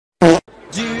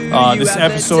This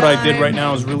episode I did right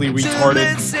now is really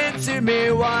retarded.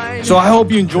 So I hope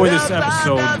you enjoy this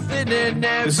episode.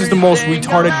 This is the most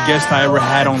retarded guest I ever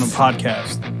had on the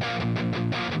podcast.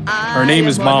 Her name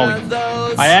is Molly.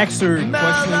 I asked her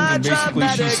questions and basically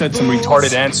she said some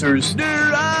retarded answers.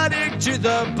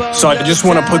 So I just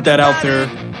want to put that out there.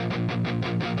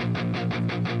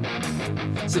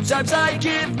 Sometimes I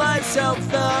give myself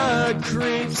the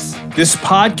creeps. This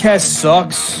podcast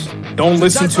sucks. Don't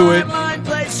listen to it.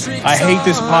 I hate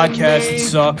this podcast. It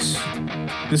sucks.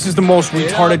 This is the most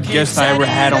retarded guest I ever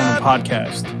had on the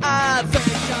podcast.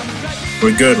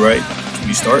 We're good, right? Can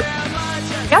we start?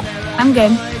 Yep, I'm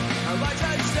good.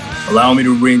 Allow me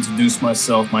to reintroduce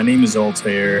myself. My name is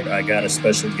Altair. I got a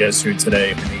special guest here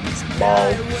today. Her name is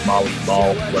Molly,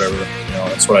 whatever.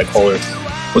 That's what I call her.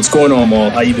 What's going on, Mal?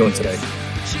 How you doing today?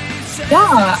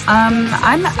 Yeah,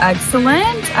 I'm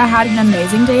excellent. I had an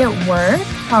amazing day at work.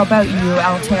 How about you,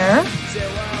 Altair?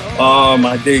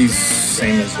 My day's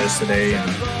same as yesterday and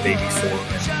the day before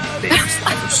and the day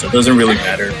before, so it doesn't really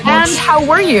matter much. And how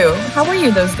were you? How were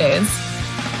you those days?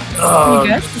 Were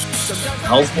you good?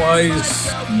 Health-wise,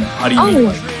 how do you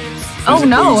mean? Oh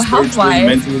no, health-wise.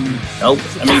 Mentally,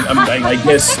 health? I mean, I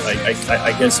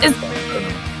guess.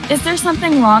 Is there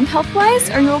something wrong health-wise?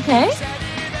 Are you okay?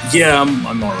 Yeah,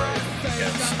 I'm all right.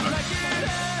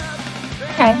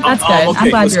 Okay, that's good. Okay. I'm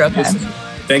glad you're okay. Listen,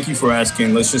 thank you for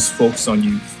asking. Let's just focus on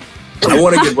you. I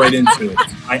want to get right into it.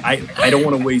 I don't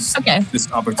want to waste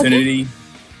this opportunity. Okay.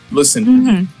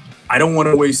 Listen, I don't want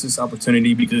to waste this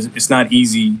opportunity because it's not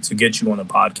easy to get you on a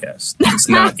podcast. It's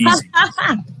not easy.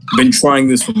 I've been trying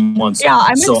this for months. Yeah,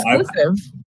 I'm exclusive.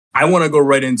 I want to go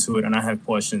right into it, and I have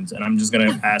questions, and I'm just going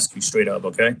to ask you straight up,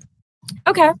 okay?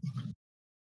 Okay.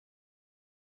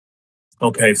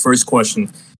 Okay, first question.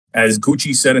 As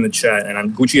Gucci said in the chat,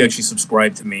 and Gucci actually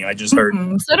subscribed to me. I just heard.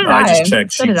 So did I. I just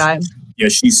checked. So did I. Yeah,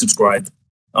 she subscribed.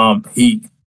 Whatever.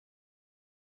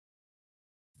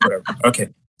 Okay.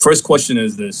 First question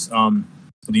is this. Do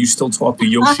you still talk to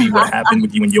Yoshi? What happened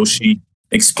with you and Yoshi?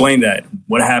 Explain that.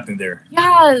 What happened there?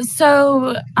 Yeah,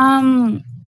 so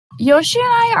Yoshi and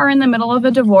I are in the middle of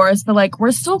a divorce, but like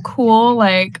we're still cool.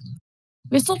 Like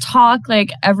we still talk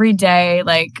like every day,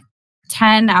 like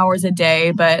 10 hours a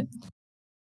day, but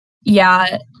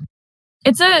yeah,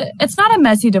 it's not a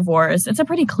messy divorce. It's a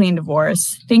pretty clean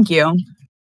divorce. Thank you.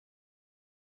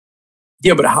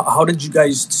 Yeah, but how did you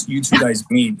two guys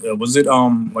meet? Was it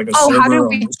like a server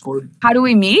on Discord? How do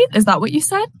we meet? Is that what you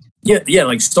said? Yeah.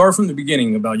 Like start from the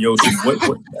beginning about Yoshi. What?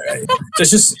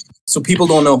 Just so people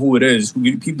don't know who it is.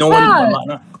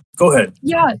 Go ahead.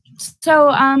 Yeah. So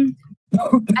I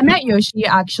met Yoshi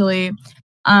actually.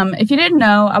 If you didn't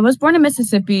know, I was born in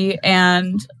Mississippi,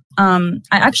 and I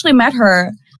actually met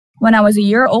her when I was a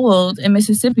year old in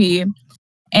Mississippi,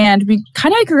 and we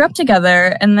kind of grew up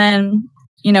together. And then,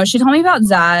 she told me about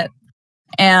XAT,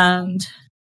 and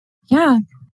yeah,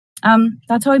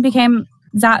 that's how we became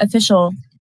XAT official.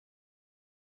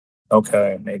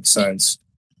 Okay, makes sense.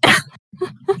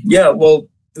 Yeah, well,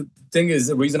 the thing is,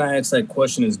 the reason I asked that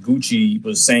question is Gucci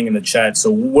was saying in the chat.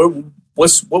 So where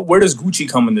does Gucci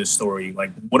come in this story?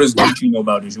 Like, what does Gucci know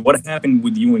about you? What happened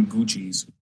with you and Gucci's?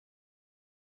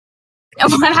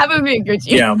 What happened with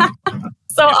Gucci? Yeah.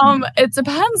 So, it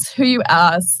depends who you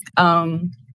ask.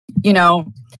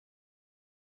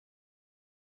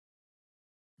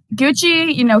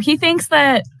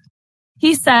 Gucci,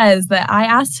 he says that I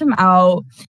asked him out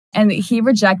and that he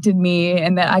rejected me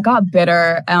and that I got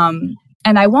bitter. And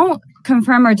I won't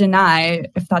confirm or deny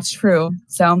if that's true.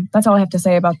 So that's all I have to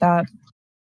say about that.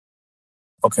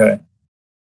 Okay.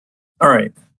 All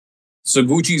right. So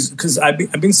Gucci's, because I've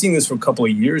been seeing this for a couple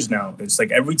of years now. It's like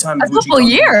every time Gucci couple of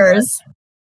years?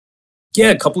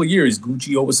 Yeah, a couple of years.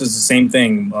 Gucci always says the same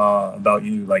thing about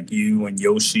you, like you and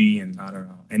Yoshi, and I don't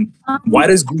know. And why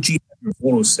does Gucci have your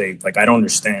photos saved? Like, I don't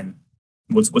understand.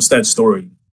 What's that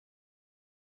story?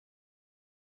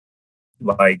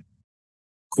 Like,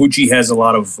 Gucci has a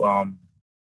lot of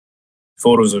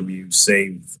photos of you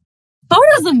saved.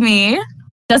 Photos of me?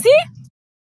 Does he?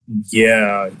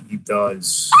 Yeah, he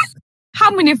does. How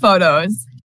many photos?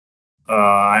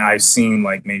 I've seen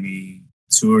like maybe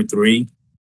 2 or 3.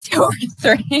 2 or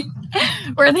 3?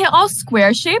 Were they all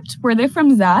square shaped? Were they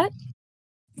from XAT?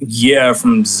 Yeah,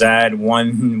 from XAT.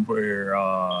 One where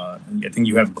I think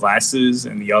you have glasses,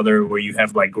 and the other where you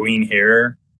have like green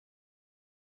hair.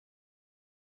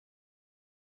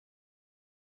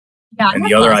 Yeah, and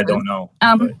the other I don't know.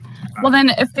 Well, then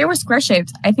if they were square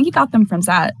shaped, I think you got them from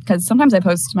XAT, because sometimes I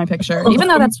post my picture, even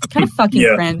though that's kind of fucking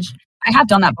cringe. I have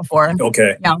done that before.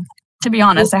 Okay. To be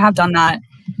honest, I have done that.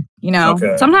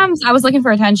 Sometimes I was looking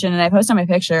for attention and I posted my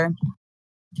picture,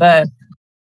 but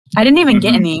I didn't even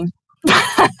get any.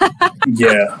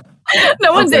 Yeah.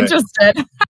 No one's interested.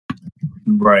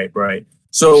 Right.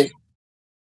 So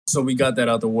we got that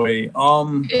out the way.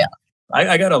 Yeah.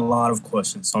 I got a lot of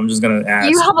questions, so I'm just gonna ask.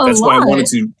 You have a That's lot. why I wanted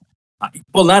to.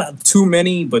 Well, not too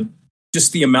many, but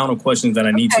just the amount of questions that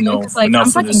I need to know enough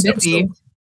I'm for this busy. episode.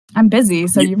 I'm busy,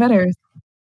 so you better.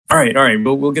 All right.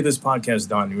 We'll get this podcast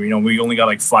done. We only got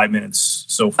like 5 minutes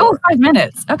so far. Oh, 5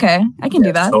 minutes. Okay, I can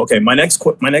do that. So, okay, my next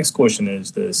question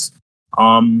is this.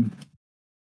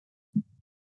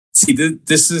 See,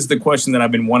 this is the question that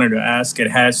I've been wanting to ask.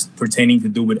 It has pertaining to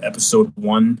do with episode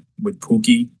 1 with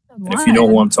Pookie. If you know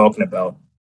who I'm talking about.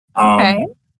 Okay.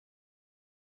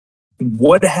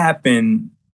 What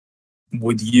happened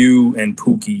with you and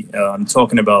Pookie? I'm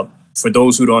talking about, for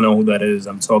those who don't know who that is,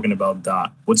 I'm talking about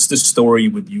Dot. What's the story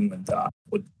with you and Dot?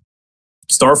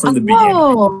 Start from the beginning.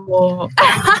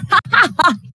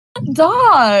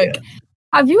 Dog,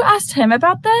 have you asked him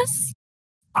about this?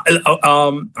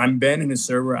 I'm banning his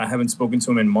server. I haven't spoken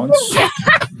to him in months. A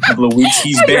couple of weeks.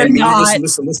 He's banned me.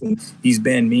 Listen. He's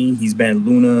banned me. He's banned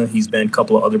Luna. He's banned a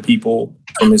couple of other people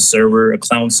from his server, a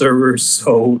clown server.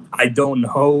 So I don't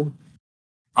know.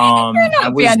 You're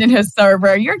not banned in his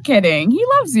server. You're kidding. He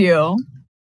loves you.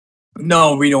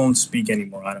 No, we don't speak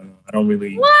anymore. I don't know. I don't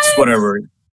really. What? It's whatever.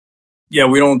 Yeah,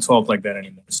 we don't talk like that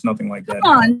anymore. It's nothing like that.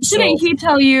 Come on. Shouldn't he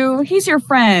tell you? He's your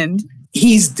friend.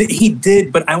 He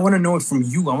did, but I want to know it from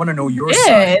you. I want to know your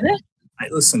side.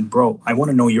 Listen, bro, I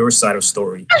want to know your side of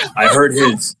story. I heard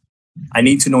his. I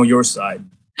need to know your side.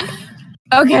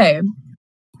 Okay.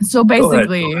 So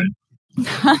basically, go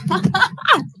ahead.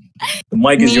 The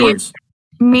mic is yours.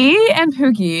 Me and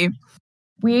Pookie,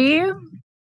 we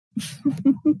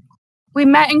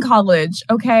met in college,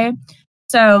 okay?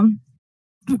 So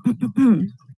oh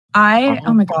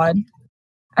my God.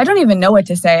 I don't even know what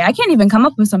to say. I can't even come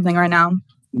up with something right now.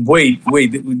 Wait.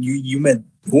 You met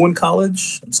who in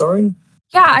college? I'm sorry?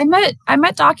 Yeah, I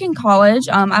met Doc in college.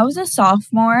 I was a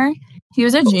sophomore. He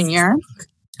was a junior.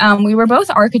 We were both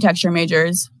architecture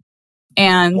majors.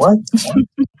 And what?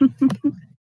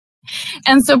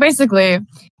 And so basically,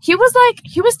 he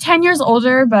was 10 years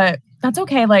older, but that's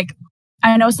okay. Like,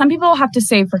 I know some people have to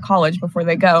save for college before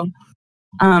they go.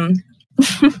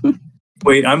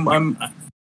 Wait, I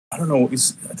don't know.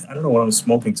 I don't know what I'm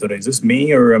smoking today. Is this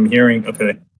me or I'm hearing?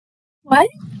 Okay. What?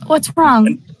 What's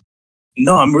wrong?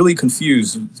 No, I'm really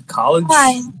confused. College?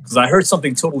 Why? Because I heard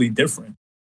something totally different.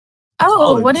 Oh,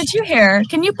 College. What did you hear?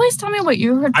 Can you please tell me what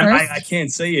you heard first? I can't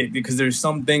say it because there's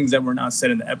some things that were not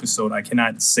said in the episode. I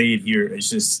cannot say it here. It's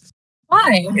just...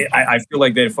 Why? I feel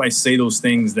like that if I say those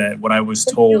things that what I was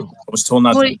told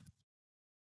not to...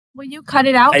 Will you cut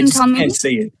it out and tell me? I just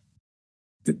can't say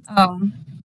it. Oh.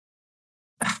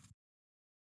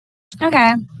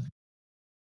 Okay.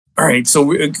 All right.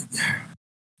 So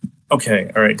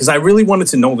okay. All right. Because I really wanted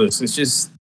to know this. It's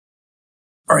just.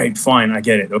 All right. Fine. I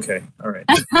get it. Okay. All right.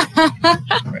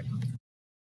 All right.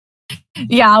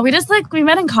 Yeah. We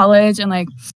met in college and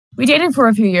we dated for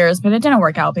a few years, but it didn't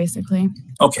work out basically.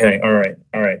 Okay. All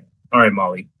right,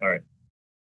 Molly. All right.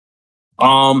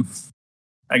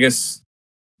 I guess,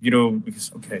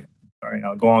 because, okay. All right.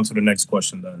 I'll go on to the next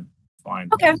question then. Fine.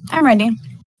 Okay. I'm ready.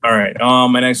 All right.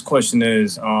 My next question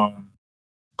is, I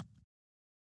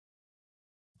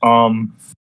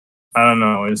don't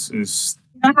know. You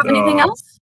don't have anything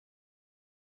else?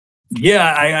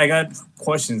 Yeah, I got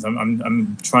questions.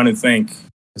 I'm trying to think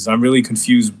because I'm really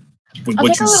confused with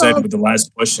what you said with the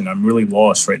last question. I'm really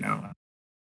lost right now.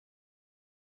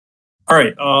 All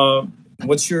right.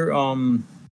 What's your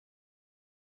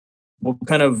what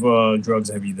kind of drugs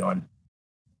have you done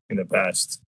in the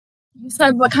past? You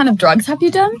said, what kind of drugs have you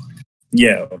done?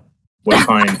 Yeah. What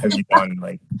kind have you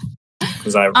done?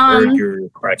 Because I've heard you're a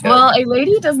crackhead. Well, a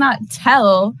lady does not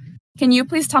tell. Can you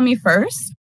please tell me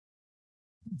first?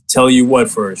 Tell you what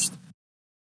first?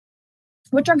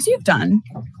 What drugs you've done?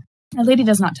 A lady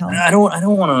does not tell. I don't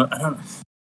want to.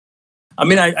 I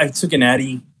mean, I took an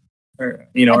Addy.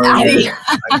 Addy.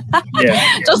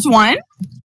 Yeah. Just one?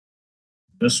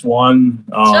 Just one.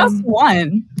 Just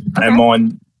one. Okay. I'm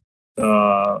on.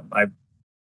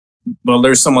 Well,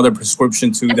 there's some other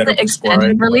prescription too that are prescribed.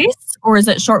 Extended release or is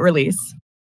it short release?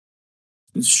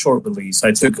 It's short release.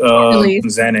 I took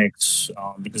Xanax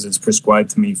because it's prescribed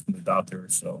to me from the doctor.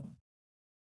 So.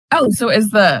 Oh, so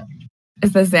is the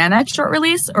Xanax short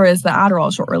release or is the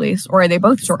Adderall short release or are they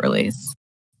both short release?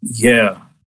 Yeah.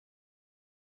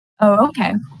 Oh,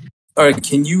 okay. All right.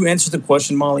 Can you answer the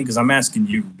question, Molly? Because I'm asking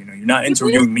you. You're not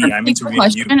interviewing me. I'm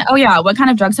interviewing you. Oh yeah. What kind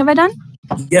of drugs have I done?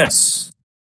 Yes.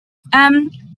 I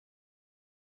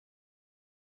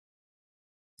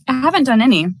haven't done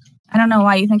any. I don't know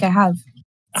why you think I have.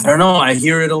 I don't know. I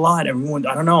hear it a lot. Everyone,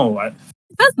 I don't know.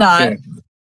 That's not.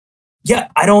 Yeah,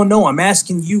 I don't know. I'm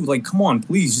asking you. Like, come on,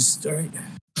 please, just all right.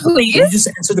 Please, can you just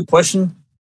answer the question.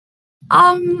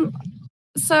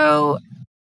 So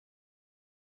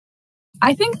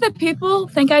I think that people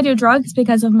think I do drugs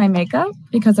because of my makeup,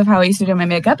 because of how I used to do my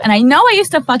makeup, and I know I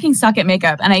used to fucking suck at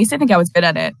makeup, and I used to think I was good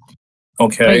at it.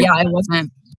 Okay. But yeah, I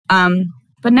wasn't.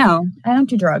 But no, I don't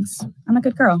do drugs. I'm a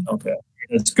good girl. Okay,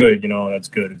 that's good. That's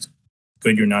good. It's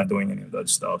good you're not doing any of that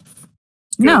stuff.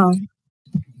 No.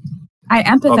 I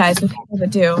empathize with people that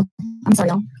do. I'm sorry,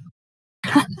 y'all.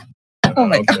 Oh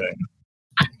my god.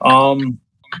 All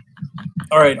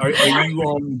right. Are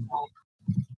you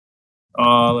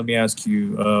let me ask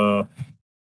you.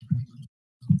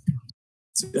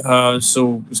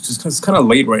 So it's kind of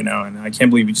late right now, and I can't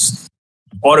believe we just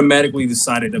automatically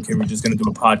decided, okay, we're just going to do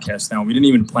a podcast now. We didn't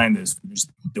even plan this. We're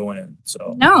just doing it.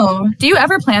 So no. Do you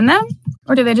ever plan them,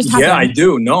 or do they just happen? Yeah, I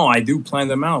do. No, I do plan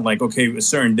them out. Like, okay, a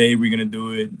certain day we're going to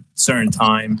do it, certain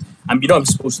time. I'm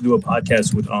supposed to do a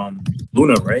podcast with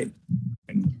Luna, right?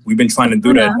 And we've been trying to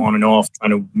do that on and off,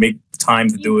 trying to make time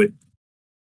to do it.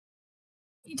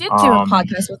 You did do a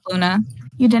podcast with Luna.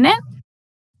 You didn't?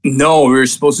 No, we were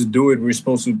supposed to do it. We were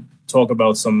supposed to talk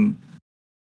about some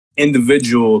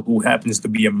individual who happens to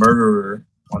be a murderer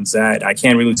on XAT. I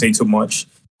can't really say too much,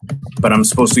 but I'm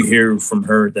supposed to hear from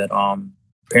her that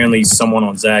apparently someone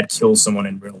on XAT killed someone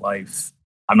in real life.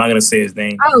 I'm not gonna say his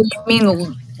name. Oh, you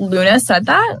mean Luna said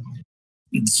that?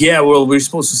 Yeah, well, we're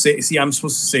supposed to say. See, I'm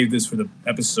supposed to save this for the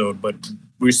episode, but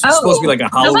we're supposed to be like a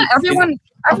Halloween.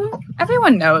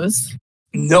 Everyone knows.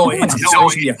 No, it's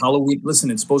supposed to be a Halloween.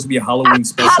 Listen, it's supposed to be a Halloween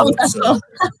special episode.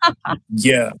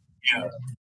 Yeah.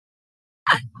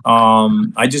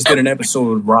 I just did an episode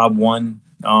with Rob One.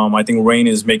 I think Rain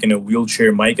is making a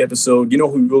Wheelchair Mike episode. You know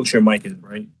who Wheelchair Mike is,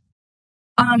 right?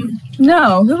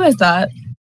 No. Who is that?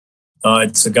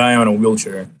 It's a guy on a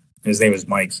wheelchair. His name is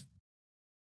Mike.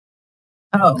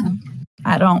 Oh,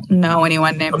 I don't know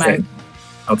anyone named Mike.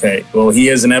 Okay. Well, he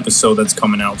has an episode that's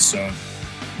coming out soon.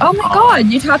 Oh my God!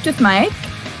 You talked with Mike?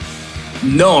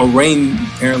 No, Rain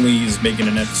apparently is making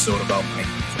an episode about Mike.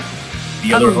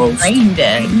 The other host. Rain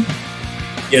did.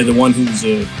 Yeah, the one who's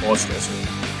a boss dresser.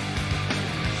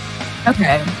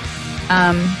 Okay.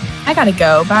 I gotta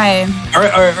go. Bye. All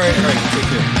right. Take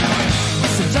care.